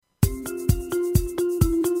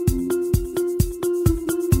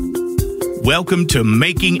Welcome to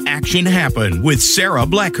Making Action Happen with Sarah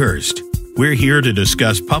Blackhurst. We're here to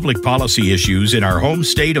discuss public policy issues in our home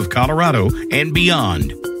state of Colorado and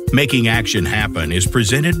beyond. Making Action Happen is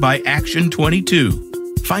presented by Action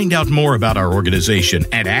 22. Find out more about our organization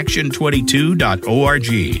at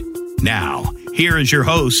action22.org. Now, here is your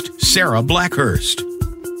host, Sarah Blackhurst.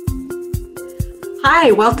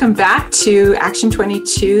 Hi, welcome back to Action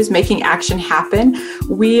 22's Making Action Happen.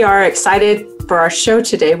 We are excited for our show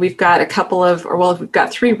today. We've got we've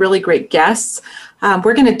got three really great guests.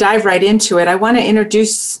 We're going to dive right into it. I want to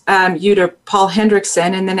introduce you to Paul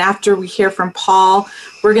Hendricksen, and then after we hear from Paul,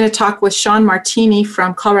 we're going to talk with Shawn Martini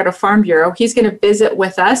from Colorado Farm Bureau. He's going to visit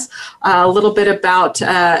with us a little bit about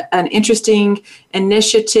an interesting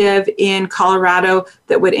initiative in Colorado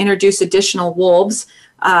that would introduce additional wolves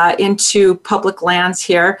into public lands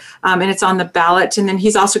here, and it's on the ballot. And then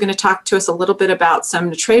he's also going to talk to us a little bit about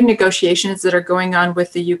some trade negotiations that are going on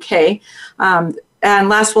with the UK. And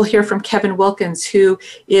last, we'll hear from Kevin Wilkins, who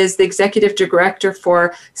is the Executive Director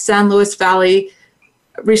for San Luis Valley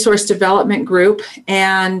Resource Development Group,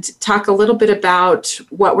 and talk a little bit about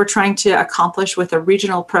what we're trying to accomplish with a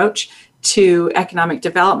regional approach to economic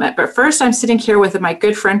development. But first, I'm sitting here with my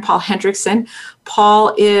good friend, Paul Hendricksen.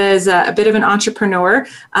 Paul is a bit of an entrepreneur,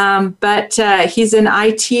 but he's an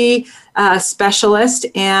IT specialist,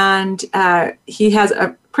 and he has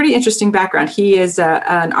a pretty interesting background. He is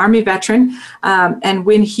an Army veteran, and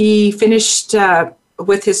when he finished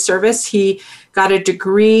with his service, he got a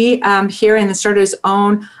degree here and then started his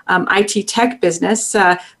own IT tech business.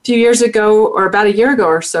 A few years ago, or about a year ago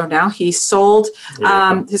or so now, he sold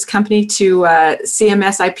his company to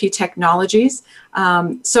CMS IP Technologies.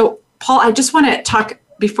 So, Paul, I just want to talk,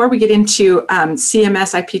 before we get into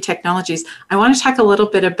CMS IP Technologies, I want to talk a little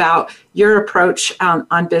bit about your approach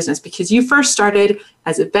on business, because you first started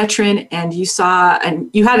as a veteran and you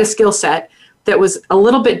had a skill set that was a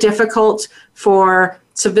little bit difficult for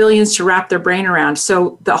civilians to wrap their brain around.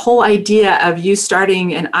 So the whole idea of you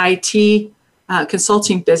starting an IT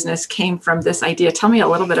consulting business came from this idea. Tell me a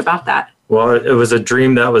little bit about that. Well, it was a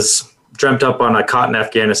dream that was dreamt up on a cot in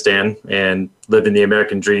Afghanistan, and living the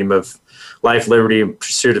American dream of life, liberty, and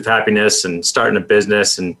pursuit of happiness, and starting a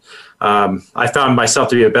business. And I found myself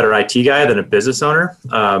to be a better IT guy than a business owner.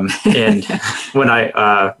 And when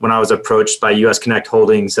I was approached by US Connect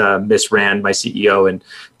Holdings, Miss Rand, my CEO, and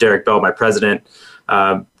Derek Bell, my president,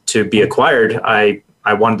 to be acquired, I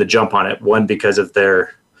wanted to jump on it. One, because of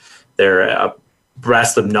their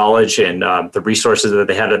breadth of knowledge and the resources that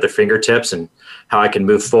they had at their fingertips, and how I can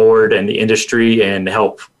move forward in the industry and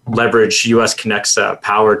help leverage US Connect's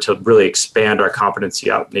power to really expand our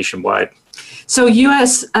competency out nationwide. So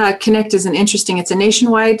US Connect is it's a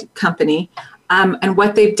nationwide company. And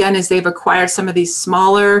what they've done is they've acquired some of these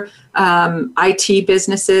smaller IT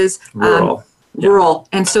businesses. Rural.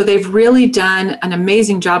 And so they've really done an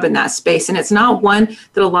amazing job in that space. And it's not one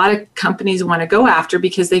that a lot of companies want to go after,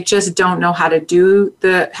 because they just don't know how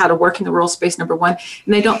to work in the rural space, number one,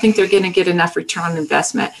 and they don't think they're going to get enough return on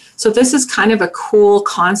investment. So this is kind of a cool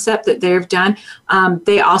concept that they've done.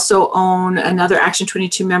 They also own another Action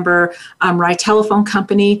 22 member, Rye Telephone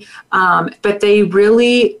Company, but they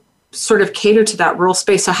really sort of cater to that rural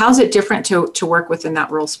space. So how's it different to work within that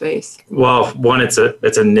rural space? Well, one, it's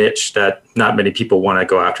a niche that not many people want to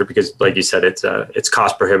go after, because, like you said, it's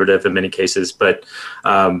cost prohibitive in many cases. But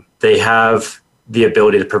they have the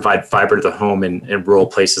ability to provide fiber to the home in rural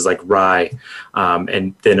places like Rye,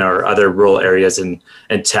 and then our other rural areas in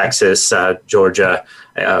Texas, Georgia,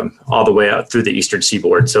 all the way out through the eastern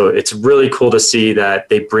seaboard. So it's really cool to see that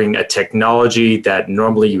they bring a technology that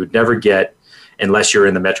normally you would never get unless you're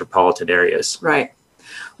in the metropolitan areas. Right.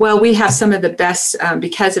 Well, we have some of the best,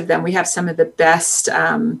 because of them, we have some of the best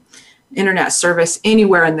internet service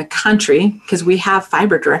anywhere in the country, because we have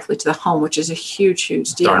fiber directly to the home, which is a huge,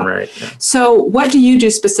 huge deal. Darn right. Yeah. So what do you do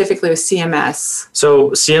specifically with CMS? So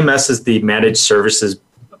CMS is the Managed Services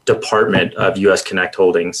Department of US Connect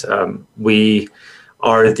Holdings. We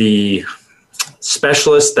are the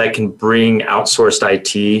specialists that can bring outsourced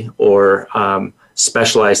IT or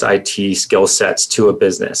specialized IT skill sets to a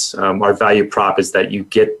business. Our value prop is that you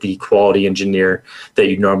get the quality engineer that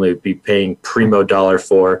you normally would be paying primo dollar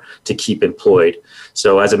for to keep employed.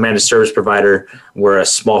 So as a managed service provider, we're a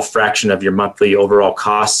small fraction of your monthly overall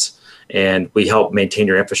costs, and we help maintain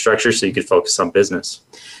your infrastructure so you can focus on business.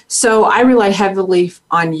 So I rely heavily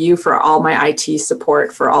on you for all my IT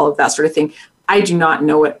support, for all of that sort of thing. I do not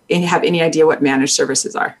have any idea what managed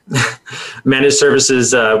services are. Managed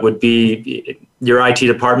services would be your IT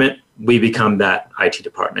department. We become that IT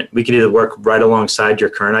department. We can either work right alongside your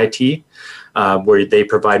current IT, where they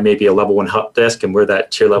provide maybe a level 1 help desk and we're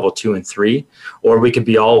that tier level 2 and 3, or we could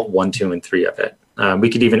be all 1, 2, and 3 of it. We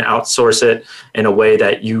could even outsource it in a way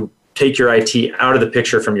that you take your IT out of the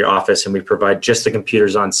picture from your office and we provide just the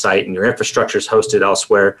computers on site and your infrastructure is hosted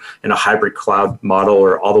elsewhere in a hybrid cloud model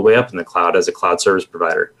or all the way up in the cloud as a cloud service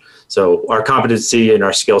provider. So our competency and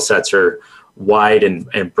our skill sets are wide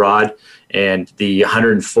and broad, and the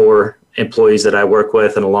 104 employees that I work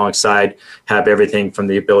with and alongside have everything from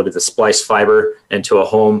the ability to splice fiber into a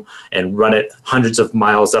home and run it hundreds of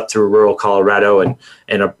miles up through rural Colorado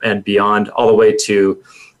and beyond, all the way to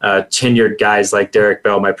tenured guys like Derek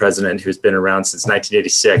Bell, my president, who's been around since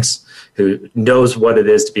 1986, who knows what it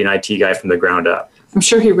is to be an IT guy from the ground up. I'm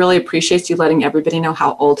sure he really appreciates you letting everybody know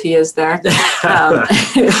how old he is there.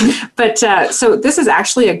 But so this is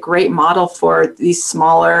actually a great model for these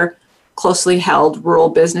smaller, closely held rural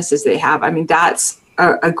businesses they have. I mean, that's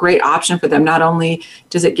a great option for them. Not only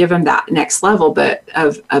does it give them that next level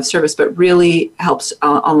of service, but really helps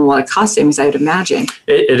on a lot of cost savings, I would imagine.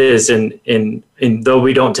 It is. And though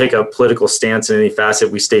we don't take a political stance in any facet,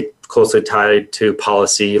 we stay closely tied to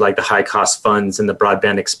policy like the high cost funds and the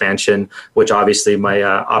broadband expansion, which obviously my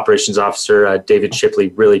operations officer, David Shipley,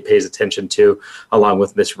 really pays attention to, along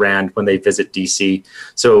with Ms. Rand when they visit DC.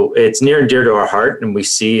 So it's near and dear to our heart, and we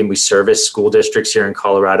see and we service school districts here in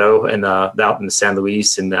Colorado and out in the San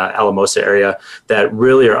Luis and Alamosa area that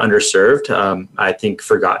really are underserved, I think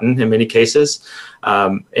forgotten in many cases.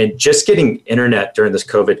 And just getting internet during this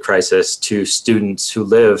COVID crisis to students who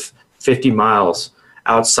live 50 miles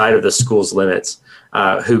outside of the school's limits,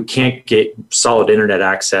 who can't get solid internet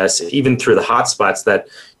access, even through the hotspots that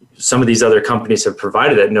some of these other companies have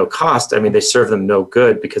provided at no cost. I mean, they serve them no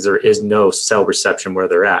good because there is no cell reception where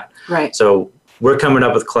they're at. Right. So we're coming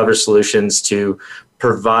up with clever solutions to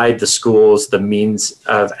provide the schools the means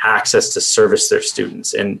of access to service their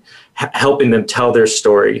students and helping them tell their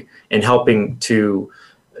story and helping to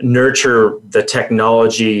nurture the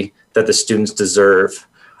technology that the students deserve.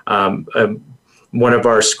 One of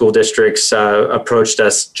our school districts approached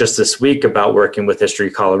us just this week about working with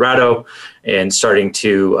History Colorado and starting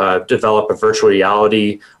to develop a virtual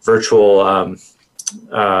reality,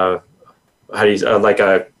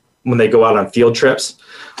 when they go out on field trips,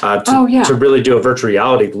 to really do a virtual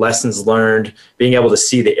reality, lessons learned, being able to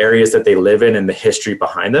see the areas that they live in and the history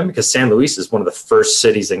behind them, because San Luis is one of the first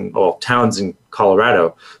towns in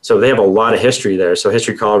Colorado. So they have a lot of history there. So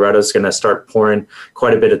History Colorado is going to start pouring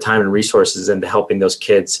quite a bit of time and resources into helping those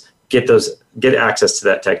kids get access to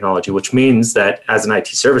that technology, which means that as an IT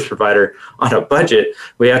service provider on a budget,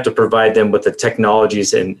 we have to provide them with the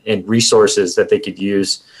technologies and resources that they could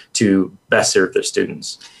use to best serve their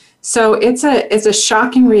students. So it's a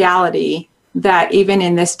shocking reality that even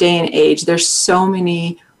in this day and age, there's so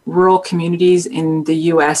many rural communities in the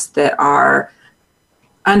U.S. that are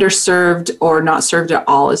underserved or not served at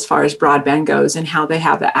all as far as broadband goes and how they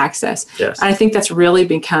have the access. Yes. And I think that's really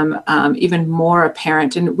become even more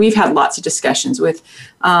apparent. And we've had lots of discussions with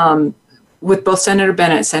both Senator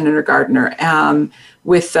Bennett and Senator Gardner,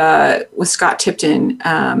 with Scott Tipton,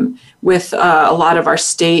 with a lot of our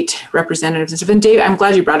state representatives and stuff. And Dave, I'm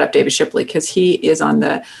glad you brought up David Shipley because he is on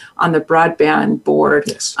the broadband board.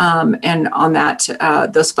 Yes. And on that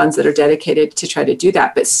those funds that are dedicated to try to do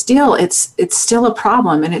that. But still, it's still a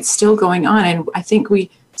problem and it's still going on. And I think we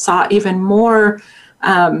saw even more.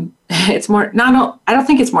 It's more I don't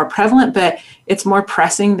think it's more prevalent, but it's more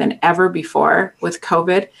pressing than ever before with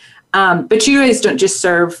COVID. But you guys don't just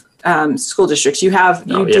serve school districts.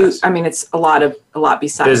 Yes. I mean, it's a lot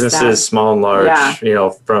besides businesses, that. small and large,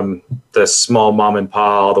 from the small mom and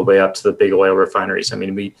pop all the way up to the big oil refineries. I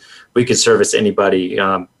mean, we could service anybody.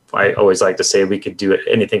 I always like to say we could do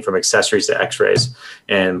anything from accessories to x-rays,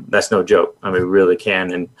 and that's no joke. I mean, we really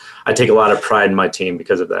can. And I take a lot of pride in my team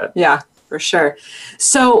because of that. Yeah, for sure.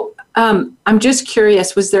 So I'm just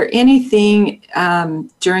curious, was there anything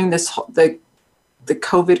during the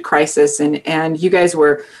COVID crisis and you guys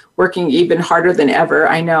were working even harder than ever,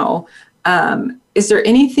 I know. Is there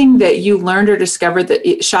anything that you learned or discovered that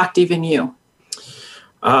it shocked even you?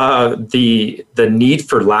 The need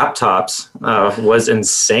for laptops was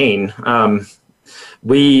insane.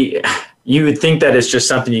 You would think that it's just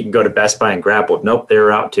something you can go to Best Buy and grab. Well, nope,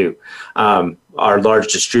 they're out too. Our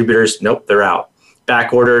large distributors, nope, they're out.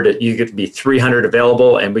 Back ordered, you get to be 300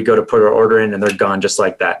 available, and we go to put our order in, and they're gone just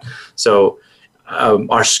like that. So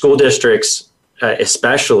our school districts,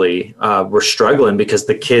 especially, were struggling because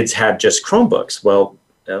the kids had just Chromebooks. Well,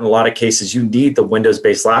 in a lot of cases, you need the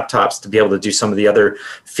Windows-based laptops to be able to do some of the other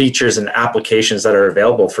features and applications that are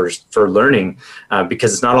available for learning,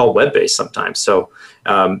 because it's not all web-based sometimes. So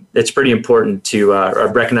it's pretty important to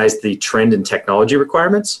recognize the trend in technology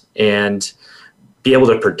requirements and be able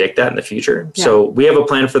to predict that in the future. Yeah. So we have a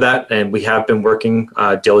plan for that, and we have been working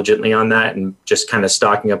diligently on that and just kind of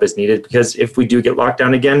stocking up as needed, because if we do get locked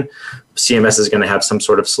down again, CMS is going to have some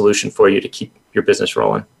sort of solution for you to keep your business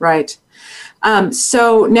rolling. Right.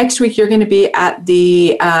 So next week you're going to be at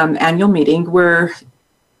the annual meeting. We're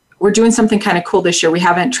doing something kind of cool this year. We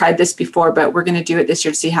haven't tried this before, but we're going to do it this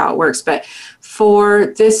year to see how it works. But for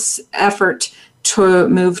this effort to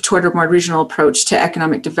move toward a more regional approach to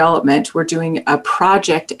economic development, we're doing a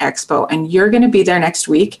project expo, and you're going to be there next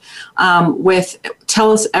week.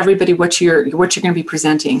 Tell us, everybody, what you're going to be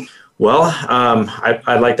presenting. Well,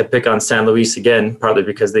 I'd like to pick on San Luis again, partly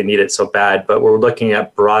because they need it so bad, but we're looking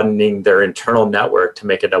at broadening their internal network to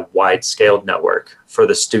make it a wide-scaled network for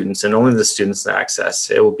the students, and only the students to access.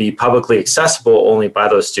 It will be publicly accessible only by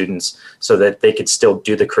those students so that they could still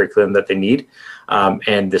do the curriculum that they need.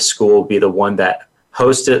 And the school will be the one that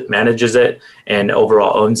hosts it, manages it, and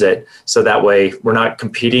overall owns it. So that way we're not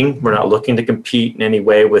competing. We're not looking to compete in any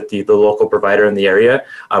way with the local provider in the area.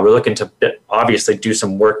 We're looking to obviously do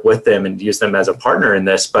some work with them and use them as a partner in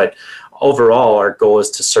this. But overall, our goal is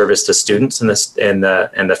to service the students and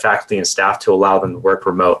the faculty and staff to allow them to work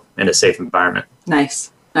remote in a safe environment.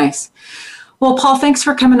 Nice. Well, Paul, thanks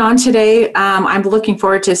for coming on today. I'm looking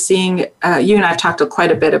forward to seeing you, and I've talked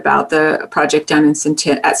quite a bit about the project down in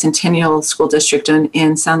at Centennial School District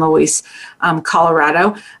in San Luis,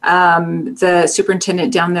 Colorado. The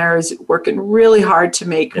superintendent down there is working really hard to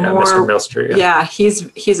make more. Mr. Milster, yeah,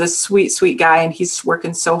 he's a sweet guy, and he's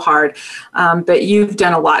working so hard. But you've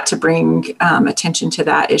done a lot to bring attention to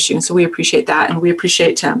that issue, and so we appreciate that, and we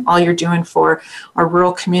appreciate all you're doing for our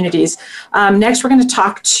rural communities. Next, we're going to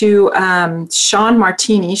talk to Shawn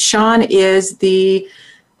Martini. Shawn is the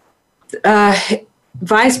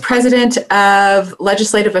Vice President of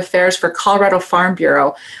Legislative Affairs for Colorado Farm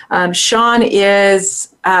Bureau. Shawn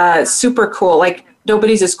is super cool. Like,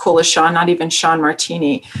 nobody's as cool as Shawn, not even Shawn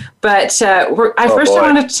Martini. But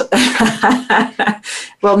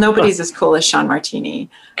well, nobody's as cool as Shawn Martini.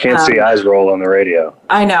 Can't see eyes roll on the radio.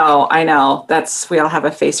 I know. We all have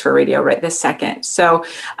a face for radio right this second. So,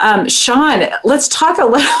 Shawn, let's talk a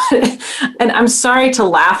little bit, and I'm sorry to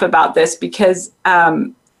laugh about this because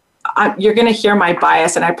you're going to hear my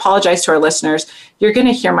bias, and I apologize to our listeners. You're going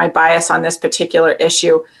to hear my bias on this particular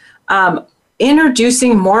issue.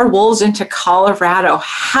 Introducing more wolves into Colorado.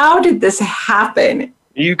 How did this happen?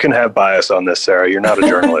 You can have bias on this, Sarah. You're not a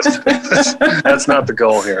journalist. That's not the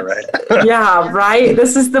goal here, right? Yeah, right.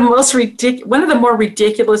 This is the most one of the more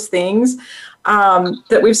ridiculous things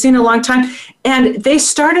that we've seen in a long time. And they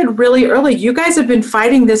started really early. You guys have been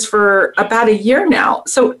fighting this for about a year now.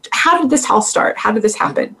 So how did this all start? How did this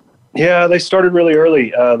happen? Yeah, they started really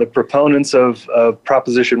early. The proponents of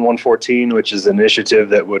Proposition 114, which is an initiative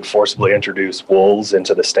that would forcibly introduce wolves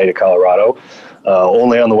into the state of Colorado,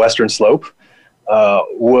 only on the western slope.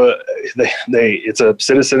 It's a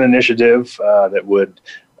citizen initiative that would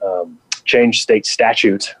change state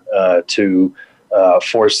statute to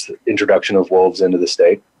force introduction of wolves into the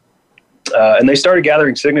state. And they started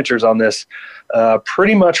gathering signatures on this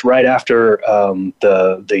pretty much right after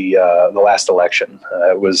the last election.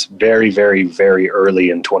 It was very, very, very early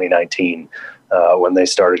in 2019 when they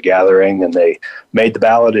started gathering, and they made the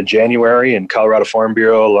ballot in January. And Colorado Farm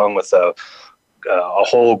Bureau, along with a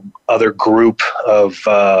whole other group of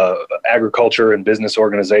agriculture and business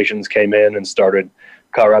organizations, came in and started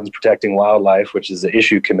Coloradans Protecting Wildlife, which is the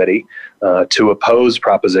issue committee, to oppose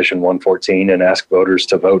Proposition 114 and ask voters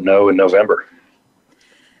to vote no in November.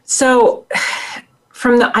 So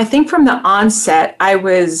from the onset, I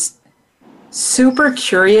was super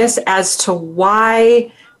curious as to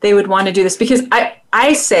why they would want to do this, because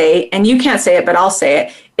I say, and you can't say it, but I'll say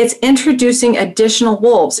it, it's introducing additional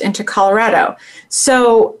wolves into Colorado.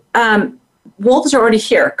 So wolves are already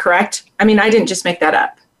here, correct? I mean, I didn't just make that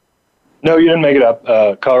up. No, you didn't make it up.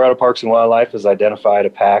 Colorado Parks and Wildlife has identified a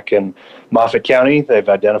pack in Moffett County. They've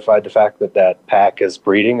identified the fact that pack is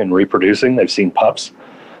breeding and reproducing. They've seen pups.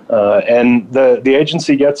 And the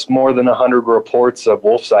agency gets more than 100 reports of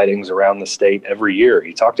wolf sightings around the state every year.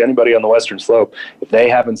 You talk to anybody on the western slope, if they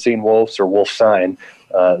haven't seen wolves or wolf sign,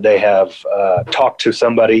 they have talked to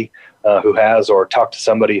somebody who has, or talked to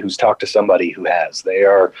somebody who's talked to somebody who has. They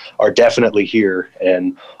are definitely here.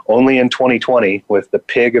 And only in 2020, with the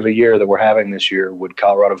pig of a year that we're having this year, would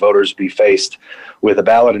Colorado voters be faced with a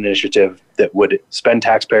ballot initiative that would spend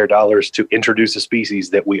taxpayer dollars to introduce a species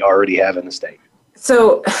that we already have in the state.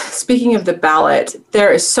 So speaking of the ballot,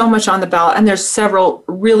 there is so much on the ballot, and there's several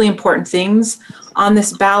really important things on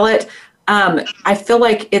this ballot. I feel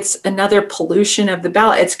like it's another pollution of the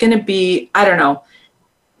ballot. It's going to be, I don't know.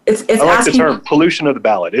 It's I like asking, the term pollution of the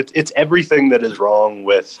ballot. It's everything that is wrong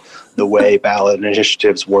with the way ballot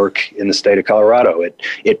initiatives work in the state of Colorado.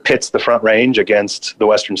 It pits the Front Range against the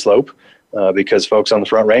Western Slope because folks on the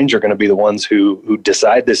Front Range are going to be the ones who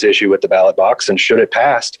decide this issue at the ballot box. And should it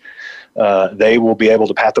pass, they will be able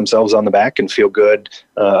to pat themselves on the back and feel good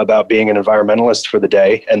about being an environmentalist for the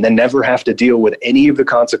day, and then never have to deal with any of the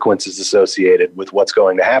consequences associated with what's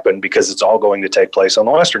going to happen because it's all going to take place on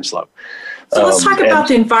the Western Slope. So let's talk about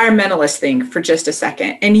the environmentalist thing for just a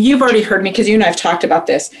second. And you've already heard me because you and I have talked about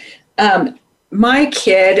this. My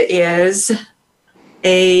kid is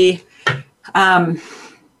he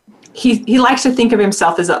likes to think of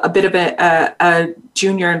himself as a bit of a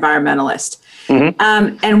junior environmentalist.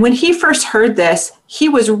 Mm-hmm. And when he first heard this, he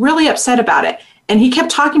was really upset about it. And he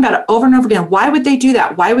kept talking about it over and over again. Why would they do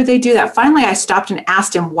that? Why would they do that? Finally, I stopped and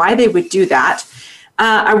asked him why they would do that.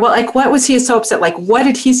 What was he so upset? Like, what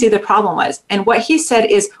did he see the problem was? And what he said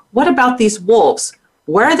is, what about these wolves?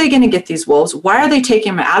 Where are they going to get these wolves? Why are they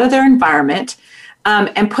taking them out of their environment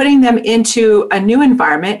and putting them into a new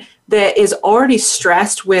environment that is already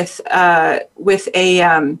stressed with a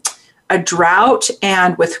drought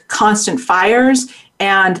and with constant fires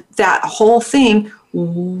and that whole thing?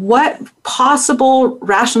 What possible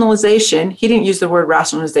rationalization, he didn't use the word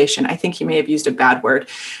rationalization, I think he may have used a bad word,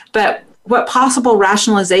 but what possible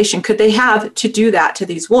rationalization could they have to do that to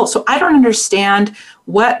these wolves? So I don't understand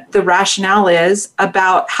what the rationale is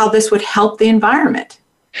about how this would help the environment.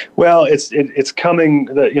 Well, it's coming,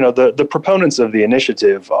 the proponents of the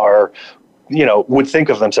initiative are, would think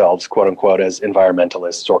of themselves, quote unquote, as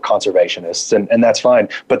environmentalists or conservationists, and that's fine.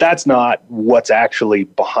 But that's not what's actually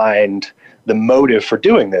behind the motive for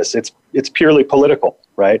doing this. It's purely political,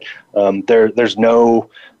 right? There's no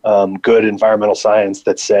good environmental science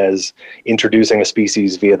that says introducing a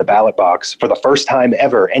species via the ballot box for the first time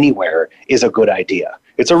ever anywhere is a good idea.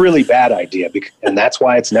 It's a really bad idea, and that's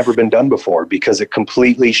why it's never been done before, because it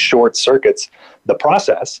completely short circuits the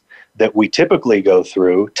process that we typically go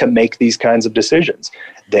through to make these kinds of decisions.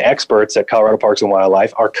 The experts at Colorado Parks and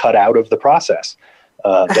Wildlife are cut out of the process.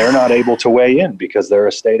 They're not able to weigh in because they're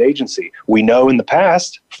a state agency. We know in the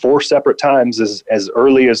past, 4 separate times as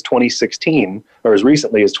early as 2016, or as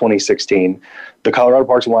recently as 2016, the Colorado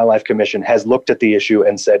Parks and Wildlife Commission has looked at the issue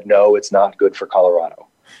and said, no, it's not good for Colorado.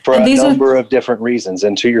 For a number of different reasons.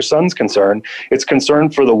 And to your son's concern, it's concern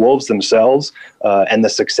for the wolves themselves and the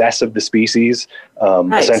success of the species,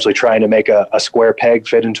 essentially trying to make a square peg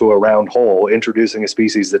fit into a round hole, introducing a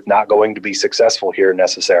species that's not going to be successful here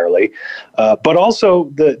necessarily, but also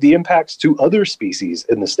the impacts to other species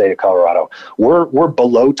in the state of Colorado. We're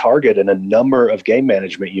below target in a number of game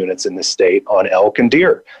management units in the state on elk and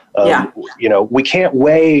deer. We can't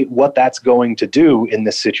weigh what that's going to do in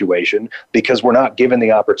this situation because we're not given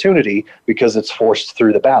the opportunity because it's forced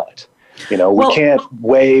through the ballot. We can't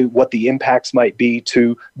weigh what the impacts might be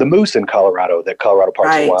to the moose in Colorado that Colorado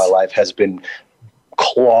Parks and Wildlife has been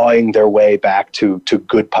clawing their way back to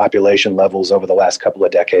good population levels over the last couple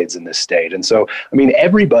of decades in this state. And so,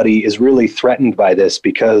 everybody is really threatened by this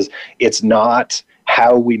because it's not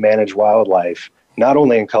how we manage wildlife, not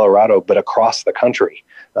only in Colorado, but across the country.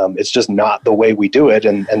 It's just not the way we do it.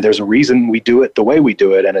 And there's a reason we do it the way we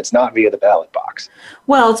do it. And it's not via the ballot box.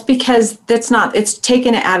 Well, it's because it's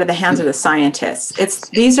taken it out of the hands of the scientists.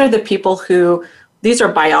 These are the people these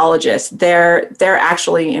are biologists. They're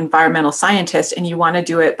actually environmental scientists, and you want to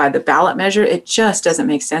do it by the ballot measure. It just doesn't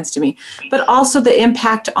make sense to me. But also the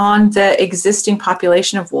impact on the existing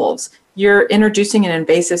population of wolves. You're introducing an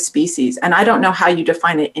invasive species, and I don't know how you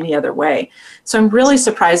define it any other way. So I'm really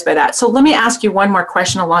surprised by that. So let me ask you one more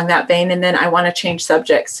question along that vein, and then I want to change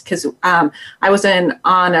subjects because I was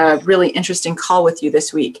on a really interesting call with you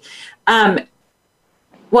this week. 2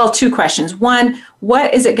 questions. One,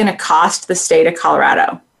 what is it going to cost the state of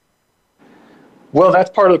Colorado? Well, that's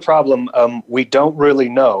part of the problem. We don't really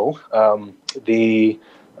know. The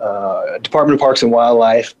Department of Parks and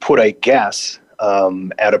Wildlife put a guess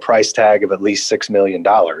at a price tag of at least $6 million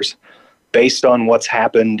based on what's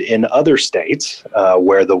happened in other states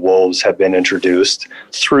where the wolves have been introduced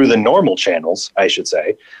through the normal channels, I should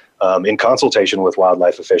say, in consultation with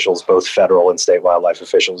wildlife officials, both federal and state wildlife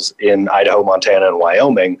officials in Idaho, Montana, and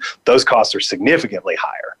Wyoming. Those costs are significantly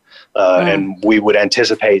higher. And we would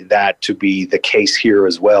anticipate that to be the case here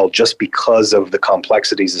as well, just because of the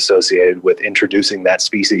complexities associated with introducing that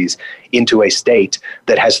species into a state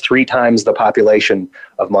that has 3 times the population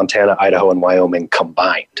of Montana, Idaho, and Wyoming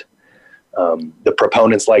combined. The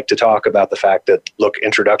proponents like to talk about the fact that, look,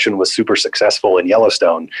 introduction was super successful in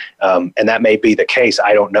Yellowstone, and that may be the case.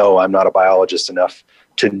 I don't know. I'm not a biologist enough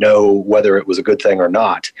to know whether it was a good thing or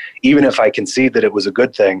not. Even if I concede that it was a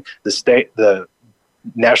good thing, the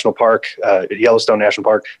national park, Yellowstone National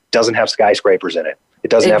Park, doesn't have skyscrapers in it. It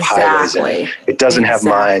doesn't have highways in it. It doesn't have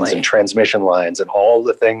mines and transmission lines and all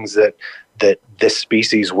the things that this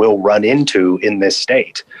species will run into in this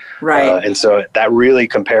state. Right. And so that really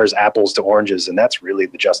compares apples to oranges. And that's really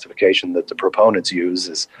the justification that the proponents use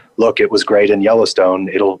is, look, it was great in Yellowstone.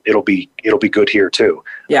 It'll be good here too.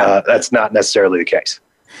 Yeah. That's not necessarily the case.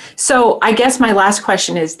 So I guess my last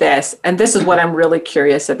question is this, and this is what I'm really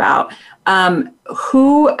curious about.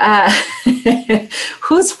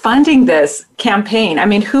 Who's funding this campaign? I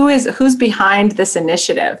mean, who's behind this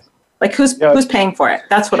initiative? Like who's paying for it?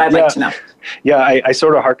 That's what I'd like to know. Yeah, I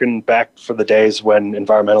sort of harken back for the days when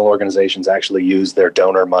environmental organizations actually use their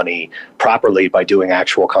donor money properly by doing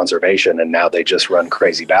actual conservation, and now they just run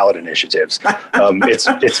crazy ballot initiatives.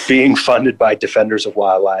 It's being funded by Defenders of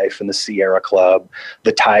Wildlife and the Sierra Club,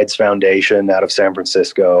 the Tides Foundation out of San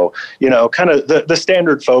Francisco, kind of the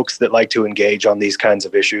standard folks that like to engage on these kinds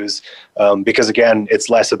of issues, because again, it's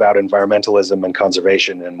less about environmentalism and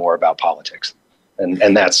conservation and more about politics.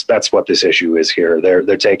 And that's what this issue is here.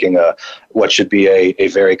 They're taking what should be a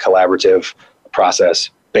very collaborative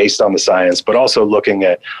process based on the science, but also looking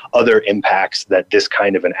at other impacts that this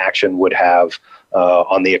kind of an action would have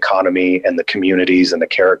on the economy and the communities and the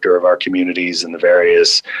character of our communities and the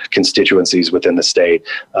various constituencies within the state,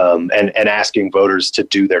 and asking voters to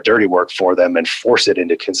do their dirty work for them and force it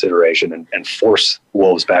into consideration and force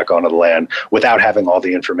wolves back onto the land without having all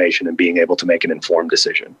the information and being able to make an informed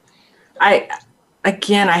decision.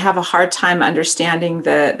 Again, I have a hard time understanding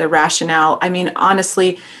the rationale. I mean,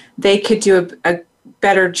 honestly, they could do a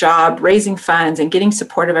better job raising funds and getting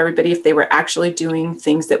support of everybody if they were actually doing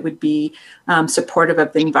things that would be supportive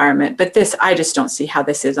of the environment. But I just don't see how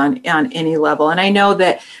this is on any level. And I know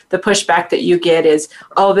that the pushback that you get is,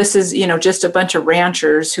 oh, this is, just a bunch of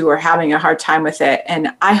ranchers who are having a hard time with it. And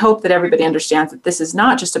I hope that everybody understands that this is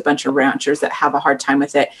not just a bunch of ranchers that have a hard time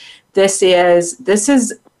with it. This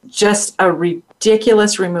is just a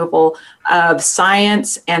ridiculous removal of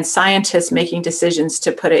science and scientists making decisions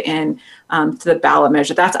to put it in to the ballot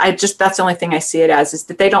measure. That's the only thing I see it as, is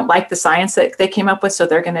that they don't like the science that they came up with, so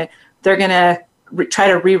they're gonna try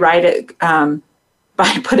to rewrite it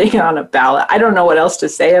by putting it on a ballot. I don't know what else to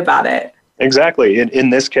say about it. Exactly. In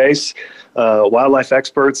this case, wildlife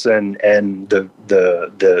experts and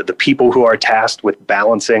the people who are tasked with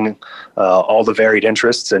balancing all the varied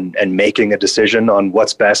interests and making a decision on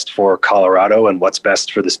what's best for Colorado and what's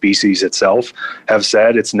best for the species itself have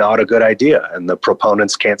said it's not a good idea, and the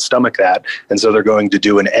proponents can't stomach that, and so they're going to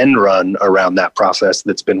do an end run around that process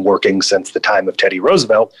that's been working since the time of Teddy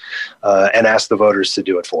Roosevelt, and ask the voters to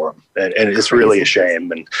do it for them, and it's really a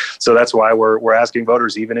shame. And so that's why we're asking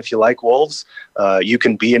voters, even if you like wolves, you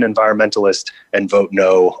can be an environmentalist and vote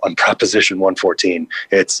no on Proposition 114.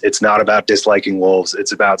 It's not about disliking wolves.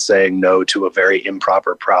 It's about saying no to a very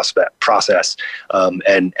improper process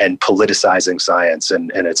and politicizing science.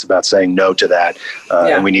 And it's about saying no to that.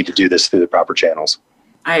 And we need to do this through the proper channels.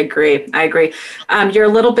 I agree. You're a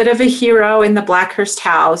little bit of a hero in the Blackhurst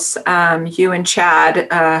house, you and Chad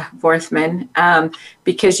Vorthman,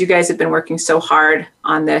 because you guys have been working so hard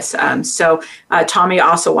on this. So Tommy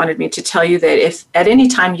also wanted me to tell you that if at any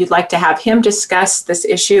time you'd like to have him discuss this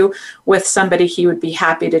issue with somebody, he would be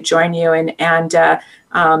happy to join you and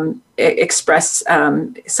express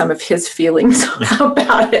some of his feelings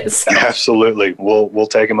about it. So. Absolutely. We'll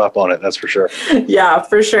take him up on it. That's for sure. Yeah,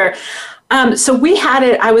 for sure. So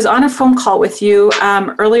I was on a phone call with you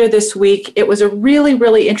earlier this week. It was a really,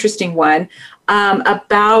 really interesting one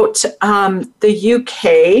about the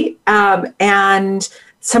UK and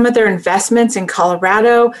some of their investments in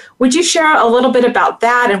Colorado. Would you share a little bit about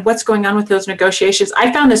that and what's going on with those negotiations?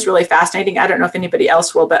 I found this really fascinating. I don't know if anybody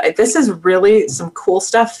else will, but this is really some cool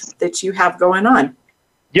stuff that you have going on.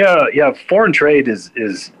 Yeah. Foreign trade is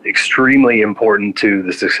extremely important to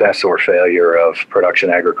the success or failure of production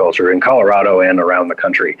agriculture in Colorado and around the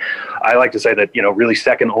country. I like to say that, really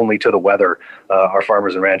second only to the weather, our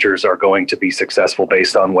farmers and ranchers are going to be successful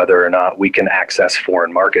based on whether or not we can access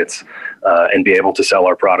foreign markets and be able to sell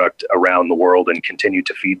our product around the world and continue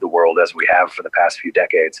to feed the world as we have for the past few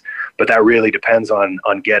decades. But that really depends on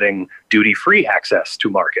getting duty-free access to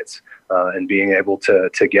markets. And being able to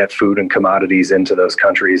get food and commodities into those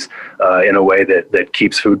countries in a way that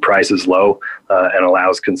keeps food prices low and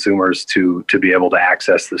allows consumers to be able to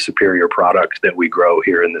access the superior product that we grow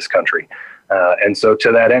here in this country. And so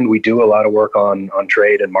to that end, we do a lot of work on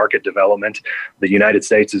trade and market development. The United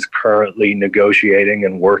States is currently negotiating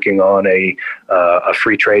and working on a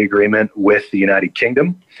free trade agreement with the United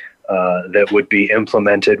Kingdom that would be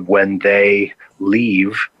implemented when they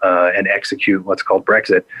leave and execute what's called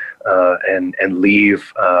Brexit and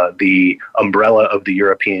leave the umbrella of the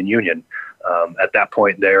European Union. At that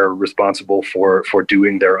point, they're responsible for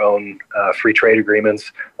doing their own free trade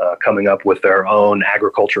agreements, coming up with their own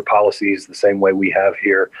agriculture policies the same way we have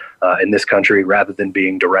here in this country, rather than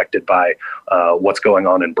being directed by what's going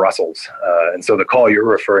on in Brussels. And so the call you're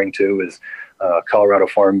referring to is Colorado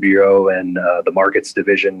Farm Bureau and the Markets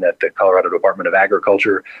Division at the Colorado Department of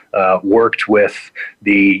Agriculture worked with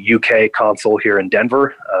the UK consul here in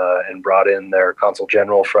Denver and brought in their consul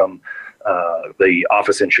general from the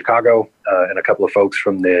office in Chicago and a couple of folks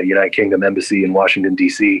from the United Kingdom Embassy in Washington,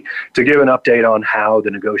 D.C. to give an update on how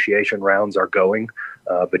the negotiation rounds are going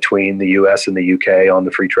between the U.S. and the U.K. on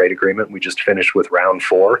the free trade agreement. We just finished with round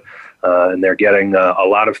 4, and they're getting a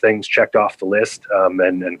lot of things checked off the list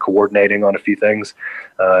and coordinating on a few things,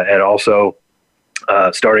 and also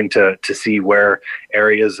starting to see where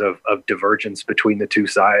areas of divergence between the two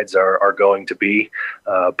sides are going to be.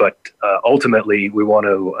 But ultimately, we want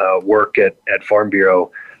to work at Farm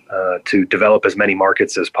Bureau to develop as many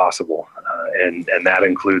markets as possible. And that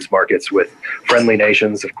includes markets with friendly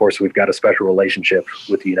nations. Of course, we've got a special relationship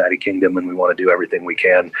with the United Kingdom, and we want to do everything we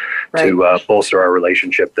can to bolster our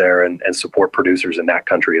relationship there and support producers in that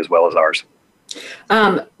country as well as ours.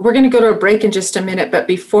 We're going to go to a break in just a minute, but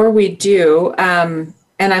before we do, and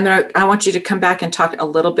I want you to come back and talk a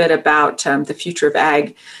little bit about the future of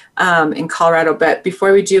ag in Colorado. But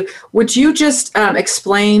before we do, would you just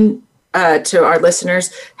explain to our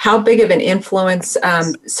listeners how big of an influence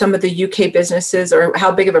some of the UK businesses, or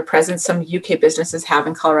how big of a presence some UK businesses have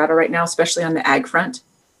in Colorado right now, especially on the ag front?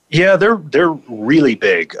 Yeah, they're really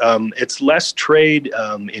big. It's less trade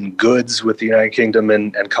in goods with the United Kingdom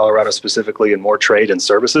and Colorado specifically, and more trade in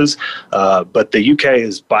services. But the UK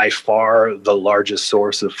is by far the largest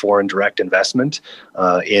source of foreign direct investment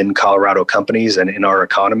in Colorado companies and in our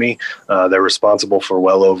economy. They're responsible for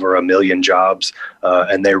well over 1 million jobs,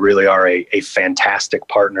 and they really are a fantastic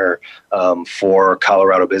partner for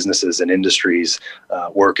Colorado businesses and industries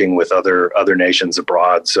working with other nations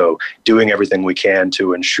abroad. So doing everything we can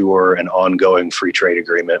to ensure an ongoing free trade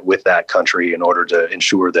agreement with that country in order to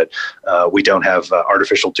ensure that we don't have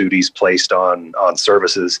artificial duties placed on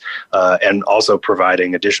services, and also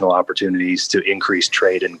providing additional opportunities to increase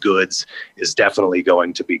trade in goods is definitely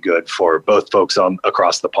going to be good for both folks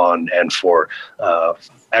across the pond and for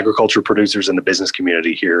agriculture producers and the business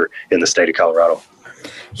community here in the state of Colorado.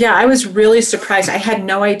 Yeah, I was really surprised. I had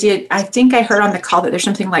no idea. I think I heard on the call that there's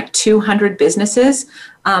something like 200 businesses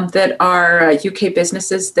that are UK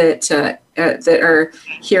businesses that are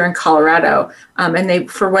here in Colorado, and they,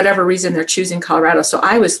 for whatever reason, they're choosing Colorado. So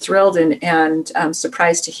I was thrilled and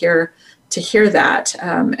surprised to hear that,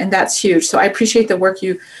 and that's huge. So I appreciate the work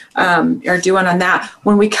you are doing on that.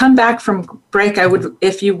 When we come back from break, I would,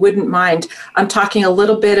 if you wouldn't mind, I'm talking a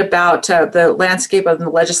little bit about the landscape on the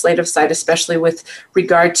legislative side, especially with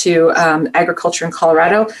regard to agriculture in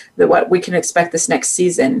Colorado, what we can expect this next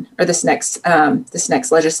season or this next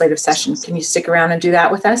legislative session. Can you stick around and do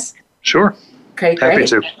that with us? Sure. Okay, great. Happy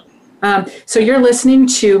to. So you're listening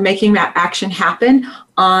to Making That Action Happen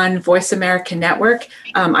on Voice America Network.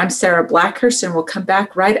 I'm Sarah Blackhurst, and we'll come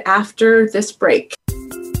back right after this break.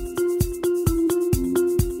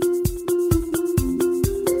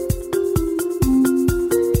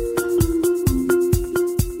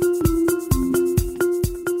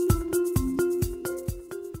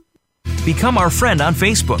 Become our friend on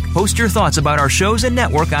Facebook. Post your thoughts about our shows and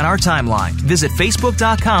network on our timeline. Visit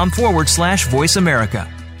facebook.com/Voice America.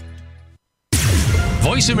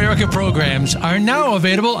 Voice America programs are now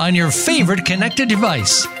available on your favorite connected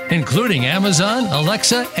device, including Amazon,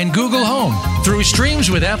 Alexa, and Google Home. Through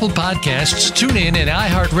streams with Apple Podcasts, TuneIn, and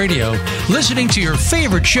iHeartRadio, listening to your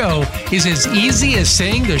favorite show is as easy as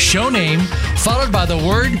saying the show name followed by the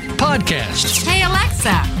word podcast. Hey,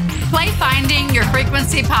 Alexa, play Finding Your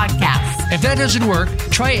Frequency podcast. If that doesn't work,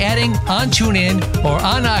 try adding on TuneIn or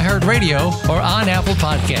on iHeartRadio or on Apple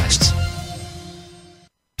Podcasts.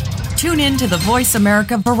 Tune in to the Voice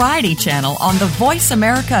America Variety channel on the Voice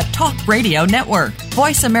America Talk Radio Network.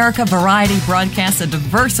 Voice America Variety broadcasts a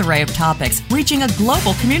diverse array of topics, reaching a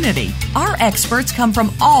global community. Our experts come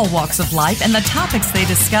from all walks of life, and the topics they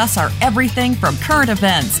discuss are everything from current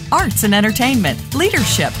events, arts and entertainment,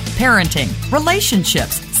 leadership, parenting,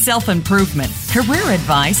 relationships, self-improvement, career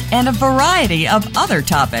advice, and a variety of other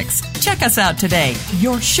topics. Check us out today.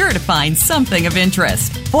 You're sure to find something of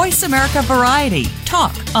interest. Voice America Variety.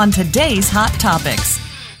 Talk on today's hot topics.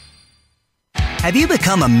 Have you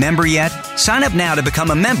become a member yet? Sign up now to become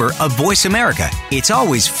a member of Voice America. It's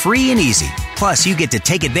always free and easy. Plus, you get to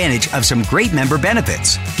take advantage of some great member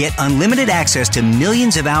benefits. Get unlimited access to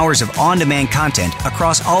millions of hours of on-demand content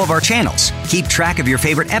across all of our channels. Keep track of your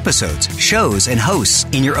favorite episodes, shows, and hosts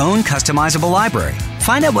in your own customizable library.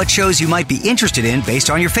 Find out what shows you might be interested in based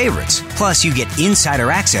on your favorites. Plus, you get insider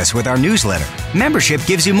access with our newsletter. Membership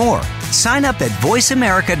gives you more. Sign up at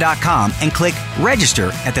voiceamerica.com and click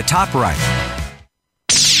register at the top right.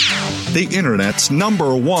 The Internet's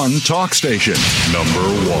 #1 talk station.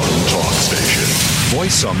 #1 talk station.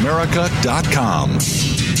 VoiceAmerica.com.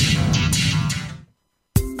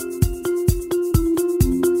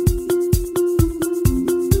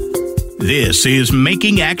 This is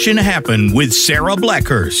Making Action Happen with Sarah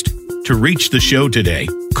Blackhurst. To reach the show today,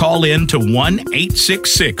 call in to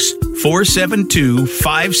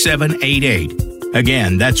 1-866-472-5788.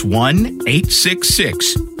 Again, that's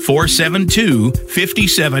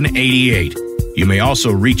 1-866-472-5788. You may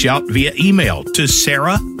also reach out via email to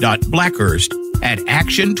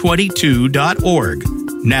sarah.blackhurst@action22.org.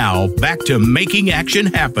 Now, back to Making Action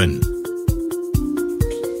Happen.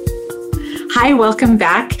 Hi, welcome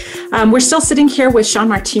back. We're still sitting here with Shawn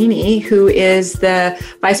Martini, who is the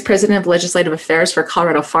Vice President of Legislative Affairs for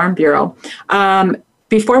Colorado Farm Bureau.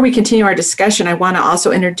 Before we continue our discussion, I want to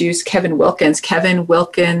also introduce Kevin Wilkins. Kevin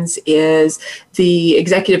Wilkins is the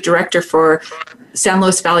Executive Director for San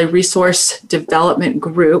Luis Valley Resource Development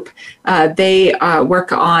Group. They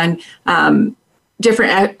work on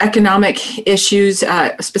different economic issues,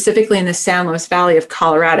 specifically in the San Luis Valley of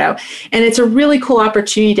Colorado. And it's a really cool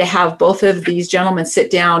opportunity to have both of these gentlemen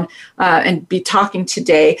sit down and be talking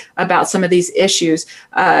today about some of these issues.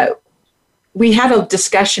 We had a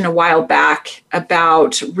discussion a while back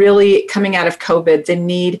about really coming out of COVID, the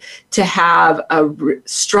need to have a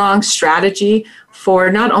strong strategy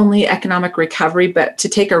for not only economic recovery, but to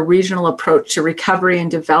take a regional approach to recovery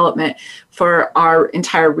and development for our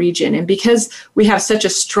entire region. And because we have such a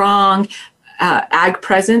strong ag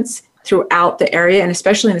presence throughout the area, and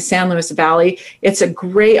especially in the San Luis Valley, it's a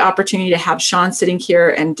great opportunity to have Shawn sitting here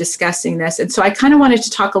and discussing this. And so I kind of wanted to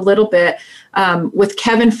talk a little bit with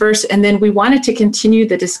Kevin first, and then we wanted to continue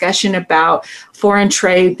the discussion about foreign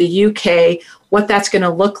trade, the UK, what that's going to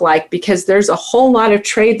look like, because there's a whole lot of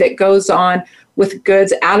trade that goes on with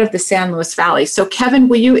goods out of the San Luis Valley. So Kevin,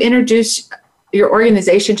 will you introduce your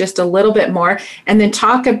organization just a little bit more, and then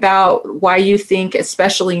talk about why you think,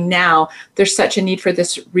 especially now, there's such a need for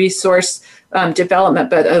this resource development,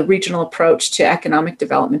 but a regional approach to economic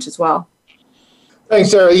development as well.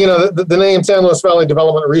 Thanks, Sarah. You know, the name San Luis Valley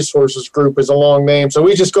Development Resources Group is a long name, so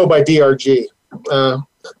we just go by DRG,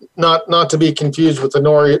 not to be confused with the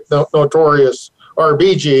notorious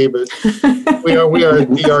RBG, but we are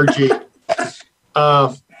DRG.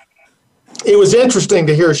 It was interesting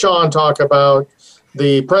to hear Shawn talk about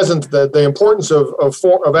the importance of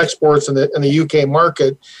exports in the UK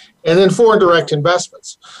market, and then foreign direct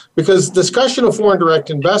investments, because discussion of foreign direct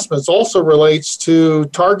investments also relates to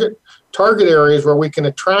target areas where we can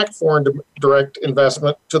attract foreign direct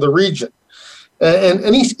investment to the region. And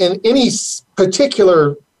in any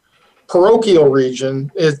particular parochial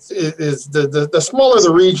region, is the smaller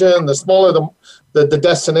the region, the smaller the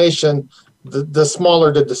destination, the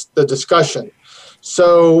smaller the discussion.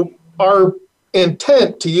 So our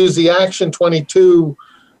intent to use the Action 22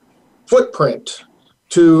 footprint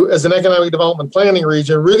as an economic development planning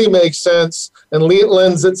region really makes sense and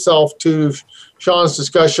lends itself to Shawn's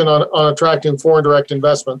discussion on attracting foreign direct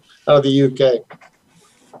investment out of the UK.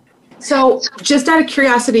 So just out of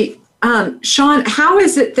curiosity, Shawn, how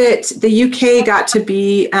is it that the UK got to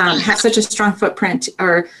be have such a strong footprint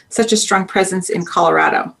or such a strong presence in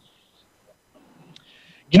Colorado?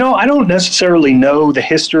 You know, I don't necessarily know the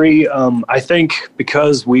history. I think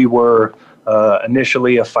because we were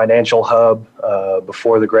initially a financial hub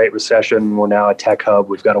before the Great Recession, we're now a tech hub.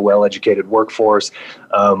 We've got a well-educated workforce.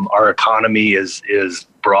 Our economy is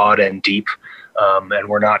broad and deep, and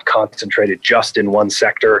we're not concentrated just in one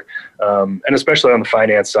sector. And especially on the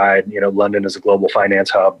finance side, you know, London is a global finance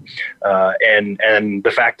hub, and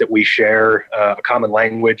the fact that we share a common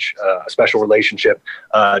language, a special relationship,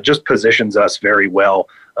 just positions us very well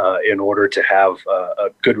in order to have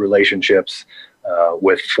good relationships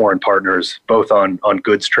with foreign partners, both on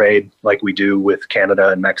goods trade, like we do with Canada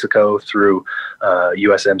and Mexico through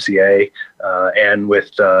USMCA, and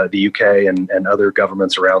with the UK and other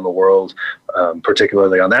governments around the world,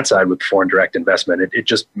 particularly on that side with foreign direct investment. It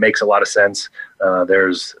just makes a lot of sense.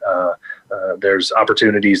 There's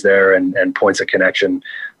opportunities there and points of connection,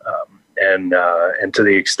 and to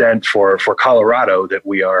the extent for Colorado that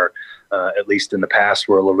we are. At least in the past,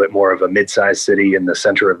 we're a little bit more of a mid-sized city in the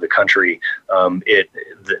center of the country.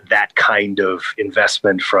 That kind of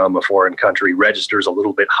investment from a foreign country registers a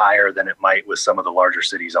little bit higher than it might with some of the larger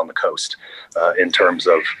cities on the coast in terms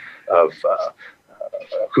of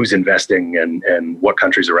who's investing and what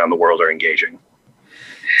countries around the world are engaging.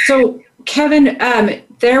 So, Kevin,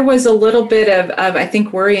 there was a little bit of I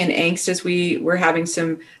think, worry and angst as we were having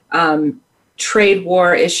some trade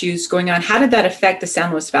war issues going on. How did that affect the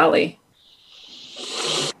San Luis Valley?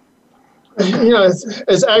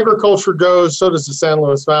 As agriculture goes, so does the San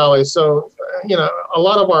Luis Valley. So, a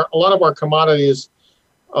lot of our commodities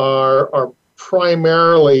are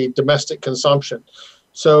primarily domestic consumption.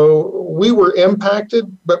 So we were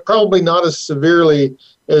impacted, but probably not as severely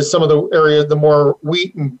as some of the areas, the more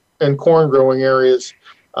wheat and corn growing areas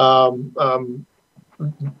that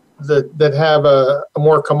have a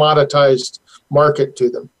more commoditized market to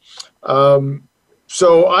them.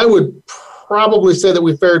 So I would probably say that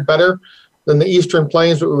we fared better than the Eastern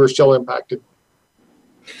Plains, but we were still impacted.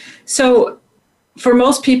 So for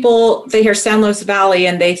most people, they hear San Luis Valley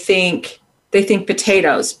and they think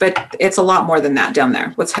potatoes, but it's a lot more than that down there.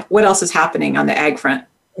 What else is happening on the ag front?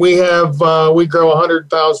 We grow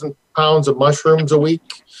 100,000 pounds of mushrooms a week.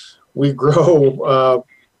 We grow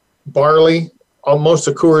barley. Most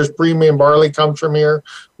of Coors premium barley comes from here.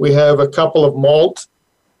 We have a couple of malt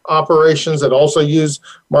operations that also use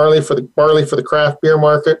barley for the craft beer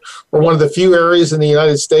market. We're one of the few areas in the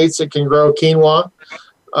United States that can grow quinoa.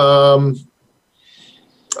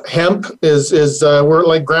 Hemp is we're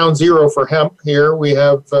like ground zero for hemp here. We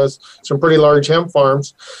have some pretty large hemp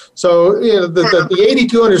farms. So the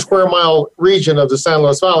 8,200 square mile region of the San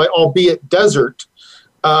Luis Valley, albeit desert,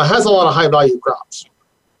 has a lot of high value crops.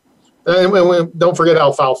 And we don't forget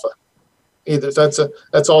alfalfa either.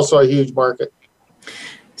 That's also a huge market.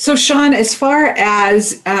 So, Shawn, as far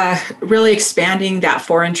as really expanding that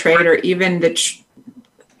foreign trade, or even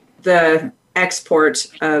the export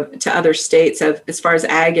to other states, as far as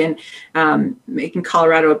ag and making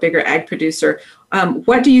Colorado a bigger ag producer,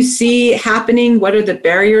 what do you see happening? What are the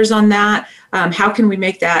barriers on that? How can we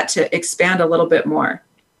make that to expand a little bit more?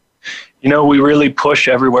 We really push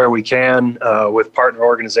everywhere we can with partner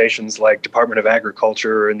organizations like Department of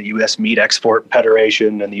Agriculture and the U.S. Meat Export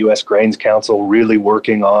Federation and the U.S. Grains Council, really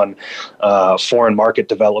working on foreign market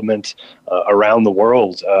development around the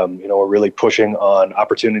world. We're really pushing on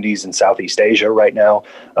opportunities in Southeast Asia right now,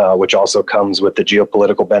 which also comes with the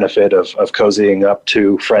geopolitical benefit of cozying up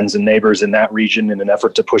to friends and neighbors in that region in an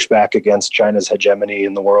effort to push back against China's hegemony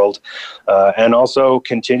in the world, and also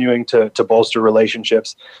continuing to bolster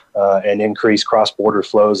relationships and increase cross-border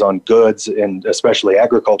flows on goods, and especially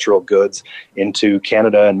agricultural goods, into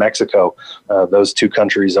Canada and Mexico. Those two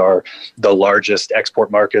countries are the largest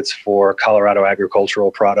export markets for Colorado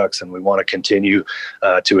agricultural products, and we want to continue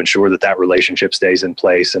to ensure that relationship stays in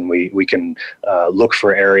place, and we can look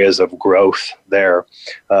for areas of growth there.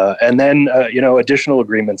 And then, additional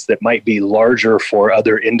agreements that might be larger for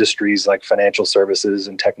other industries like financial services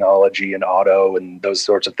and technology and auto and those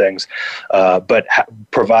sorts of things, but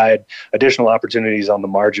provide additional opportunities on the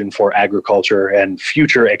margin for agriculture and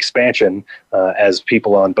future expansion as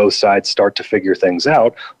people on both sides start to figure things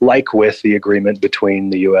out, like with the agreement between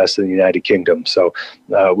the U.S. and the United Kingdom. So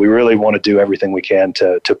we really want to do everything we can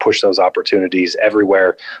to push those opportunities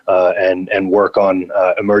everywhere and work on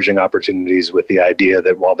emerging opportunities with the idea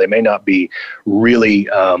that while they may not be really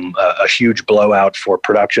a huge blowout for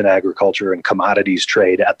production agriculture and commodities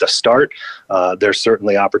trade at the start, there's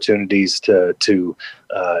certainly opportunities to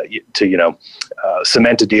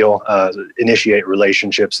cement a deal, initiate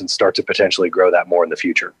relationships, and start to potentially grow that more in the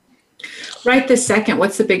future. Right this second,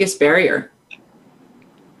 what's the biggest barrier?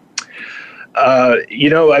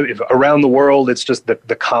 Around the world, it's just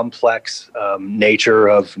the complex nature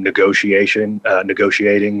of negotiating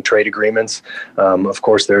trade agreements. Of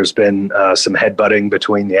course, there's been some headbutting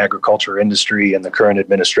between the agriculture industry and the current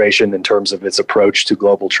administration in terms of its approach to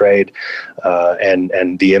global trade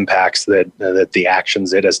and the impacts that the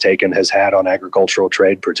actions it has taken has had on agricultural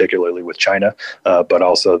trade, particularly with China, but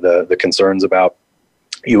also the concerns about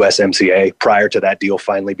USMCA prior to that deal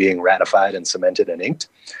finally being ratified and cemented and inked.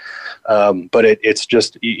 But it's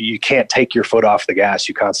just, you can't take your foot off the gas.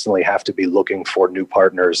 You constantly have to be looking for new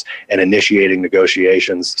partners and initiating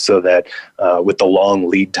negotiations so that with the long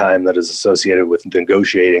lead time that is associated with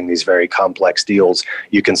negotiating these very complex deals,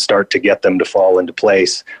 you can start to get them to fall into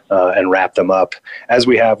place and wrap them up, as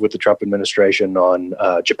we have with the Trump administration on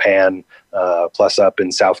Japan, plus up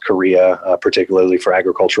in South Korea, particularly for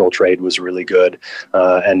agricultural trade, was really good.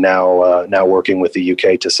 And now working with the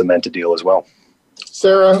UK to cement a deal as well.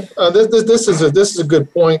 Sarah, this is a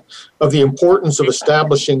good point of the importance of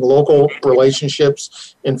establishing local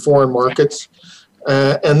relationships in foreign markets.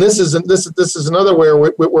 And this is another way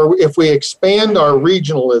where if we expand our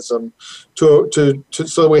regionalism to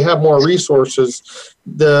so that we have more resources,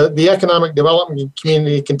 the economic development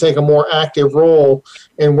community can take a more active role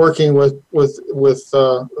in working with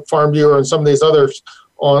Farm Bureau and some of these others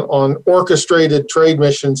on orchestrated trade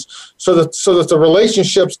missions, so that the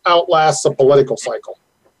relationships outlast the political cycle.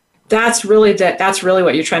 That's really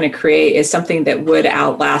what you're trying to create, is something that would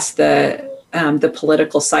outlast the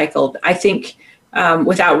political cycle. I think.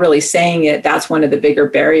 Without really saying it, that's one of the bigger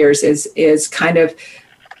barriers is kind of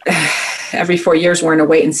every 4 years we're in a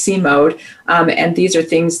wait and see mode. And these are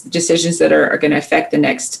decisions that are going to affect the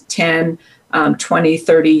next 10, 20,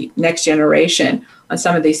 30, next generation on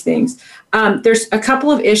some of these things. There's a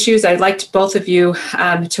couple of issues I'd like both of you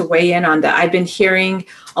to weigh in on that I've been hearing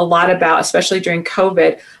a lot about, especially during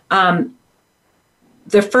COVID.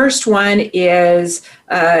 The first one is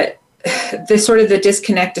the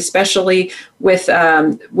disconnect, especially with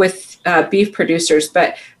beef producers,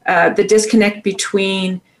 but the disconnect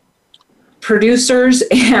between producers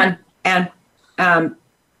and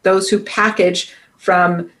those who package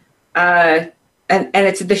from, and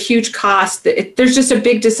it's the huge cost. There's just a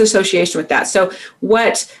big disassociation with that. So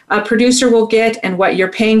what a producer will get and what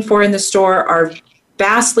you're paying for in the store are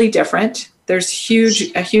vastly different. There's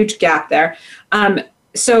a huge gap there.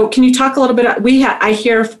 So can you talk a little bit? I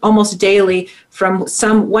hear almost daily from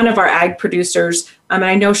one of our ag producers, and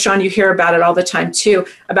I know, Shawn, you hear about it all the time too,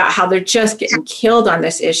 about how they're just getting killed on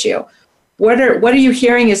this issue. What are you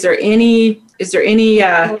hearing? Is there any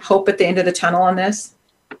hope at the end of the tunnel on this?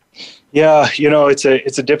 Yeah, it's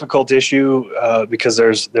a difficult issue because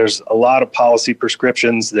there's a lot of policy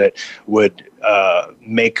prescriptions that would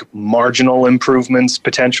make marginal improvements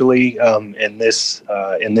potentially in this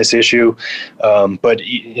issue, but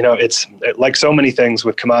it's like so many things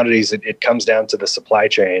with commodities. It comes down to the supply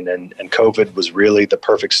chain, and COVID was really the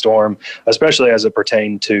perfect storm, especially as it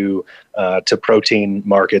pertained to protein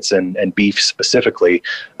markets and beef specifically.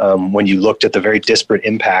 When you looked at the very disparate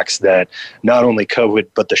impacts that not only COVID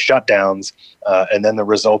but the shutdowns and then the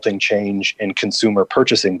resulting change in consumer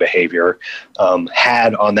purchasing behavior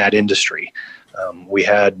had on that industry. We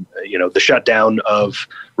had, the shutdown of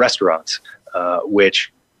restaurants,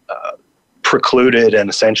 which precluded and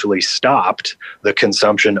essentially stopped the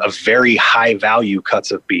consumption of very high value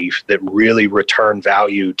cuts of beef that really return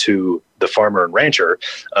value to the farmer and rancher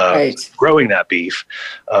growing that beef,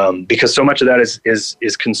 because so much of that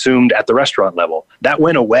is consumed at the restaurant level. That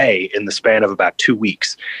went away in the span of about 2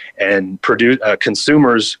 weeks, and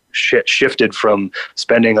consumers shifted from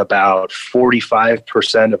spending about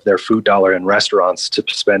 45% of their food dollar in restaurants to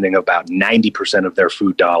spending about 90% of their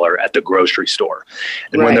food dollar at the grocery store.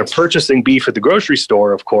 And when they're purchasing beef at the grocery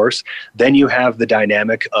store, of course, then you have the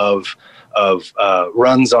dynamic of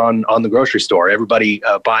runs on the grocery store, everybody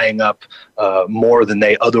buying up more than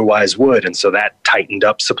they otherwise would. And so that tightened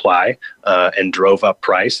up supply and drove up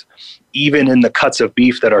price. Even in the cuts of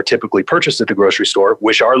beef that are typically purchased at the grocery store,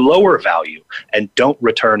 which are lower value and don't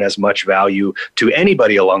return as much value to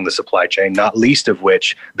anybody along the supply chain, not least of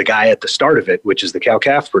which the guy at the start of it, which is the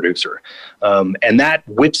cow-calf producer. And that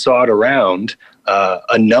whipsawed around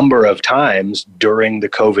a number of times during the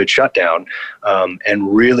COVID shutdown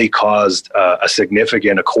and really caused a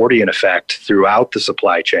significant accordion effect throughout the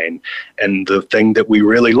supply chain. And the thing that we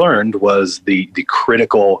really learned was the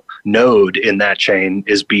critical node in that chain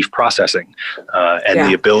is beef processing and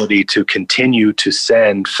the ability to continue to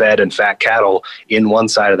send fed and fat cattle in one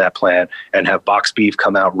side of that plant and have boxed beef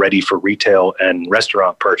come out ready for retail and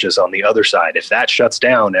restaurant purchase on the other side. If that shuts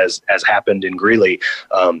down, as happened in Greeley,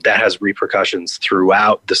 that has repercussions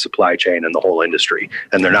throughout the supply chain and the whole industry,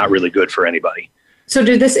 and they're not really good for anybody. So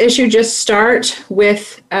did this issue just start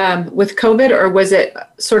with COVID, or was it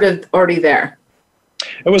sort of already there?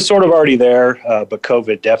 It was sort of already there, but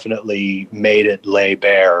COVID definitely made it lay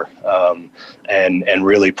bare and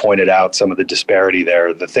really pointed out some of the disparity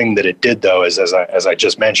there. The thing that it did, though, is as I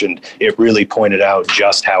just mentioned, it really pointed out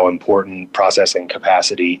just how important processing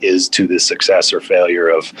capacity is to the success or failure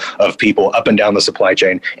of people up and down the supply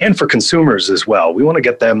chain, and for consumers as well. We want to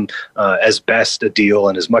get them as best a deal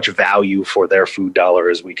and as much value for their food dollar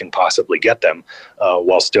as we can possibly get them,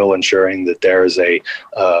 while still ensuring that there is a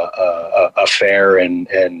fair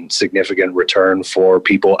and significant return for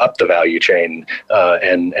people up the value chain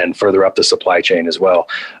and further up the supply chain as well.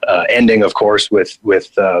 Ending, of course, with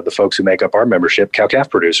the folks who make up our membership, cow-calf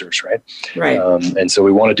producers, right? Right. And so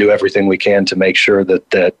we want to do everything we can to make sure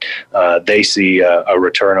that they see a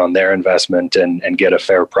return on their investment and get a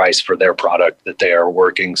fair price for their product that they are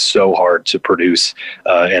working so hard to produce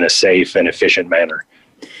in a safe and efficient manner.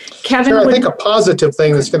 Kevin, Sarah, I think a positive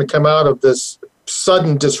thing that's going to come out of this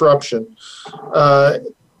sudden disruption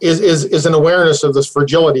is an awareness of the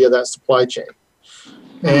fragility of that supply chain,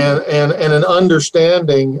 and an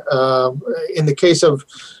understanding in the case of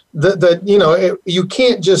that you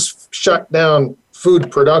can't just shut down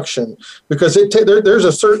food production because there's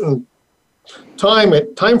a certain time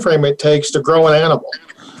frame it takes to grow an animal.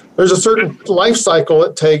 There's a certain life cycle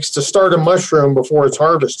it takes to start a mushroom before it's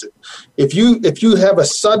harvested. If you have a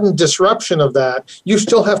sudden disruption of that, you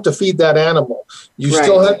still have to feed that animal. You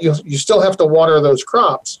still have to water those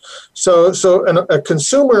crops. So a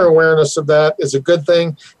consumer awareness of that is a good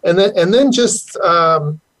thing, and then just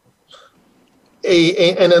an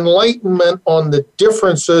enlightenment on the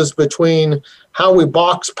differences between how we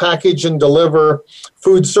box, package, and deliver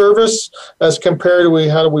food service as compared to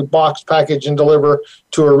how do we box, package, and deliver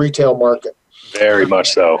to a retail market. Very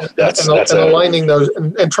much so. That's aligning those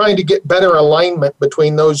and trying to get better alignment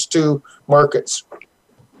between those two markets.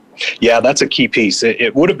 Yeah, that's a key piece.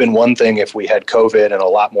 It would have been one thing if we had COVID and a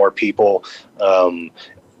lot more people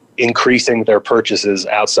increasing their purchases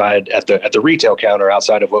outside at the retail counter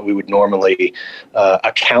outside of what we would normally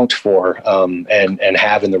account for and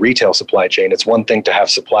have in the retail supply chain. It's one thing to have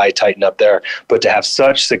supply tighten up there, but to have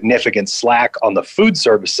such significant slack on the food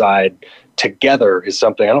service side together is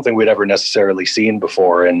something I don't think we'd ever necessarily seen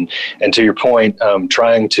before. And to your point,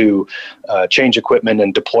 trying to change equipment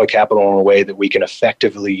and deploy capital in a way that we can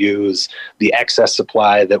effectively use the excess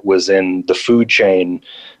supply that was in the food chain,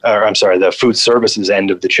 the food services end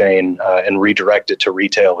of the chain, and redirect it to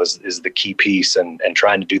retail is the key piece. And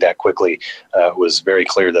trying to do that quickly was very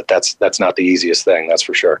clear that's not the easiest thing, that's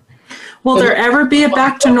for sure. Will there ever be a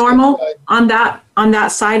back to normal on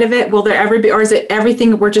that side of it? Will there ever be, or is it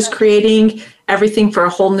everything we're just creating everything for a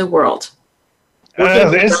whole new world? We're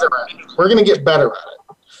going to get better at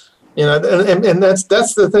it. And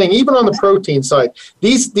that's the thing. Even on the protein side,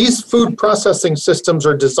 these food processing systems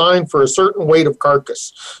are designed for a certain weight of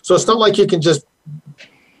carcass. So it's not like you can just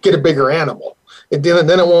get a bigger animal.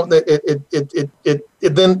 Then it won't.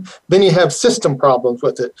 Then you have system problems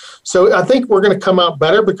with it. So I think we're going to come out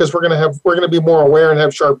better because we're going to be more aware and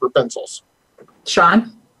have sharper pencils.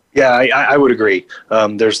 Shawn? Yeah, I would agree.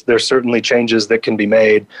 There's certainly changes that can be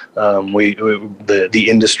made. The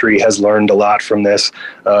industry has learned a lot from this.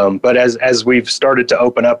 But as we've started to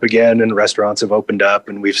open up again and restaurants have opened up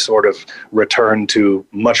and we've sort of returned to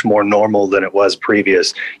much more normal than it was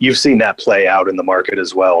previous, you've seen that play out in the market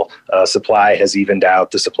as well. Supply has evened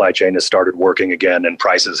out. The supply chain has started working again, and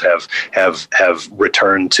prices have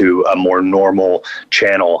returned to a more normal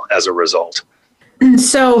channel as a result.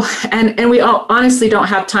 So, and we all honestly don't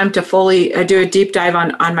have time to fully do a deep dive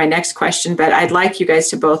on my next question, but I'd like you guys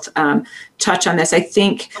to both touch on this. I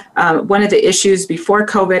think one of the issues before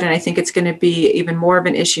COVID, and I think it's going to be even more of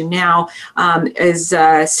an issue now, is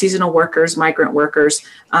seasonal workers, migrant workers,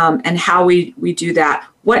 and how we do that.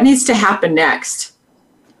 What needs to happen next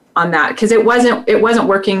on that? Because it wasn't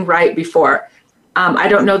working right before. I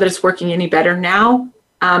don't know that it's working any better now.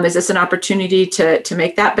 Is this an opportunity to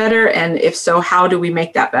make that better? And if so, how do we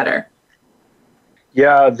make that better?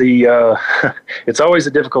 Yeah, it's always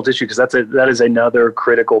a difficult issue because that is another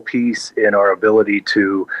critical piece in our ability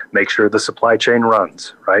to make sure the supply chain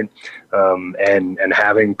runs, right? And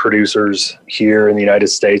having producers here in the United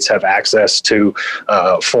States have access to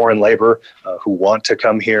foreign labor who want to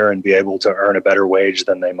come here and be able to earn a better wage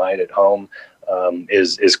than they might at home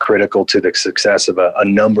is critical to the success of a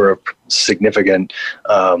number of significant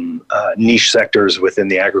niche sectors within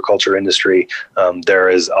the agriculture industry. There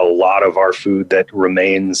is a lot of our food that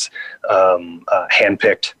remains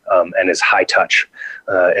handpicked and is high touch.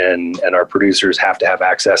 And our producers have to have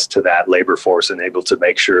access to that labor force and able to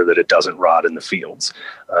make sure that it doesn't rot in the fields.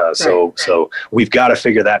 So we've got to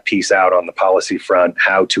figure that piece out on the policy front,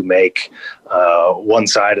 how to make one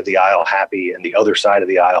side of the aisle happy and the other side of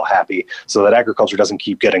the aisle happy, so that agriculture doesn't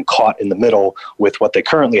keep getting caught in the middle with what they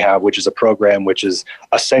currently have, which is a program which is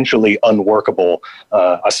essentially unworkable,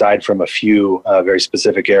 aside from a few very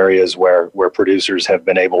specific areas where producers have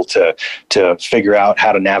been able to figure out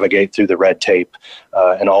how to navigate through the red tape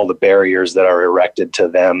and all the barriers that are erected to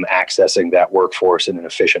them accessing that workforce in an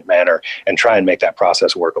efficient manner, and try and make that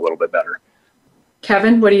process work a little bit better.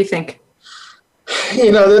 Kevin, what do you think?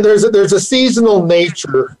 There's a seasonal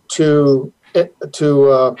nature to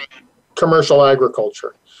commercial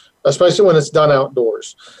agriculture, especially when it's done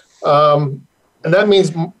outdoors, and that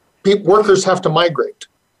means workers have to migrate.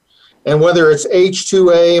 And whether it's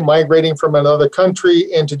H-2A, migrating from another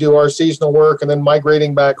country and to do our seasonal work, and then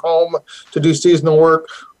migrating back home to do seasonal work,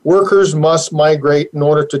 workers must migrate in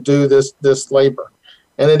order to do this labor,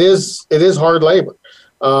 and it is hard labor.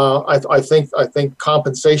 I think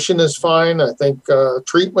compensation is fine. I think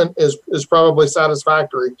treatment is probably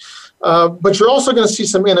satisfactory, but you're also going to see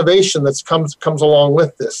some innovation that comes along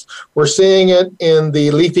with this. We're seeing it in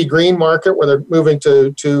the leafy green market, where they're moving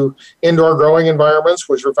to indoor growing environments,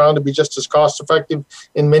 which are found to be just as cost effective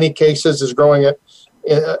in many cases as growing it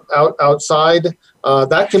outside.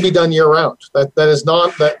 That can be done year round. That's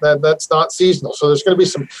not seasonal. So there's going to be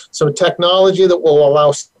some technology that will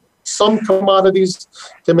allow some commodities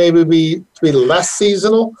to maybe be less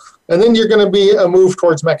seasonal, and then you're going to be a move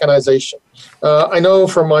towards mechanization. I know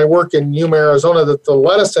from my work in Yuma, Arizona, that the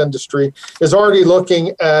lettuce industry is already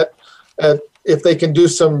looking at if they can do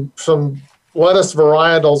some lettuce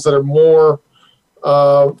varietals that are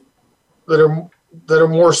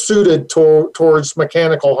more suited towards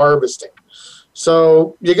mechanical harvesting.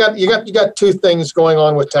 So you got two things going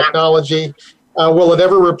on with technology. Will it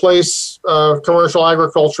ever replace commercial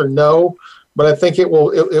agriculture? No, but I think it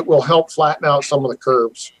will help flatten out some of the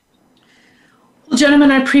curves. Well,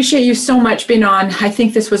 gentlemen, I appreciate you so much being on. I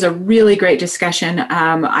think this was a really great discussion.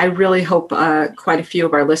 I really hope quite a few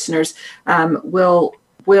of our listeners will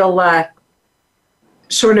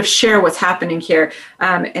sort of share what's happening here,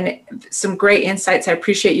 and some great insights. I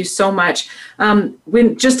appreciate you so much.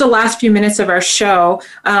 When just the last few minutes of our show,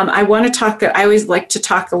 I want to talk. I always like to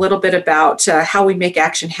talk a little bit about how we make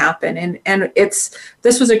action happen, and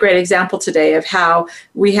this was a great example today of how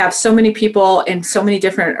we have so many people in so many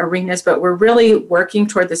different arenas, but we're really working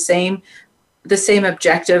toward the same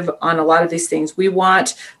objective on a lot of these things. We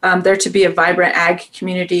want there to be a vibrant ag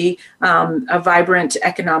community, a vibrant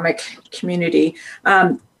economic community.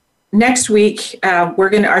 Next week,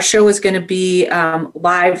 our show is going to be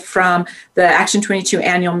live from the Action 22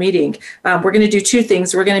 annual meeting. We're going to do two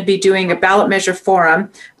things. We're going to be doing a ballot measure forum,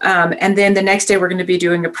 and then the next day we're going to be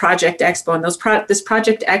doing a project expo. And this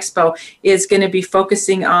project expo is going to be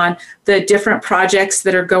focusing on the different projects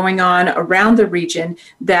that are going on around the region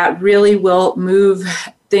that really will move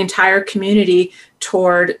the entire community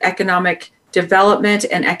toward economic development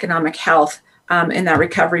and economic health in that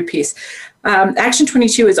recovery piece. Action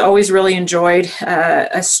 22 has always really enjoyed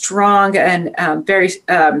a strong and very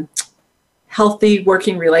healthy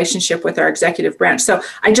working relationship with our executive branch. So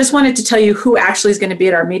I just wanted to tell you who actually is going to be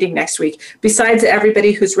at our meeting next week. Besides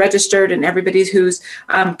everybody who's registered and everybody who's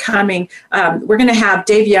coming, we're going to have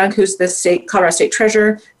Dave Young, who's the Colorado State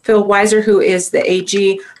Treasurer, Phil Weiser, who is the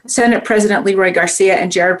AG, Senate President Leroy Garcia,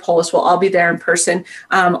 and Jared Polis will all be there in person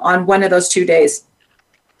on one of those 2 days.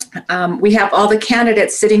 We have all the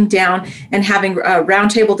candidates sitting down and having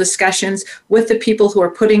roundtable discussions with the people who are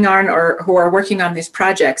putting on or who are working on these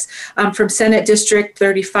projects. From Senate District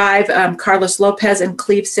 35, Carlos Lopez and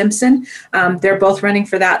Cleve Simpson, they're both running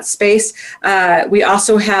for that space. We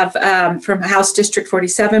also have from House District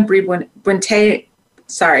 47, Bree Buenteo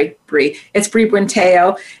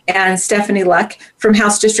and Stephanie Luck. From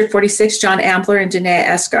House District 46, John Ambler and Danae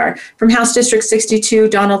Escar. From House District 62,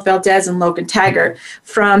 Donald Valdez and Logan Taggart.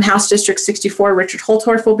 From House District 64, Richard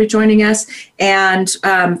Holtorf will be joining us. And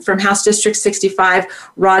from House District 65,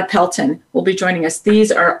 Rod Pelton will be joining us.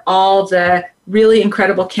 These are all the really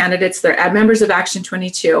incredible candidates. They're members of Action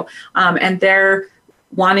 22, and they're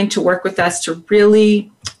wanting to work with us to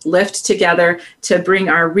really lift together to bring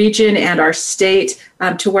our region and our state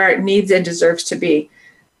to where it needs and deserves to be.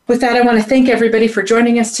 With that, I want to thank everybody for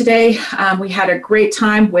joining us today. We had a great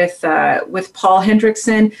time with Paul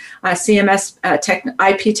Hendricksen, CMS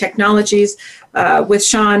IP Technologies, with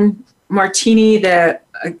Shawn Martini, the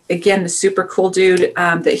super cool dude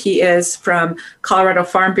that he is from Colorado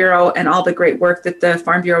Farm Bureau and all the great work that the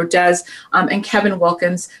Farm Bureau does, and Kevin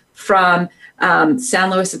Wilkins from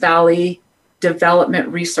San Luis Valley Development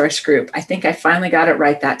Resource Group. I think I finally got it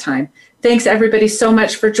right that time. Thanks, everybody, so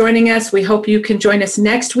much for joining us. We hope you can join us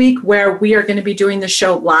next week, where we are going to be doing the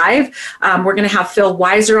show live. We're going to have Phil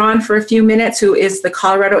Weiser on for a few minutes, who is the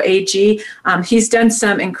Colorado AG. He's done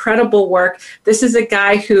some incredible work. This is a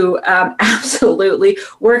guy who absolutely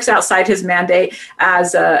works outside his mandate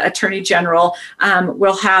as Attorney General.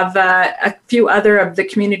 We'll have a few other of the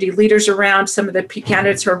community leaders around, some of the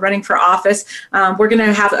candidates who are running for office. We're going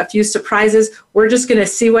to have a few surprises. We're just going to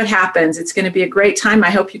see what happens. It's going to be a great time.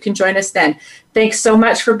 I hope you can join us then. Thanks so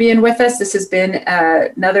much for being with us. This has been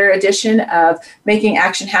another edition of Making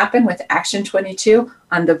Action Happen with Action 22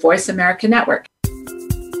 on the Voice America Network.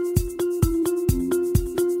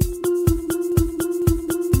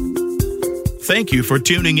 Thank you for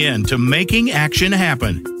tuning in to Making Action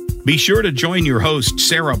Happen. Be sure to join your host,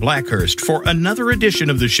 Sarah Blackhurst, for another edition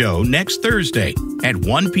of the show next Thursday at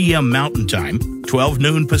 1 p.m. Mountain Time, 12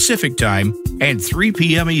 noon Pacific Time, and 3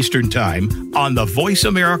 p.m. Eastern Time on the Voice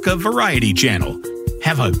America Variety Channel.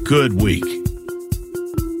 Have a good week.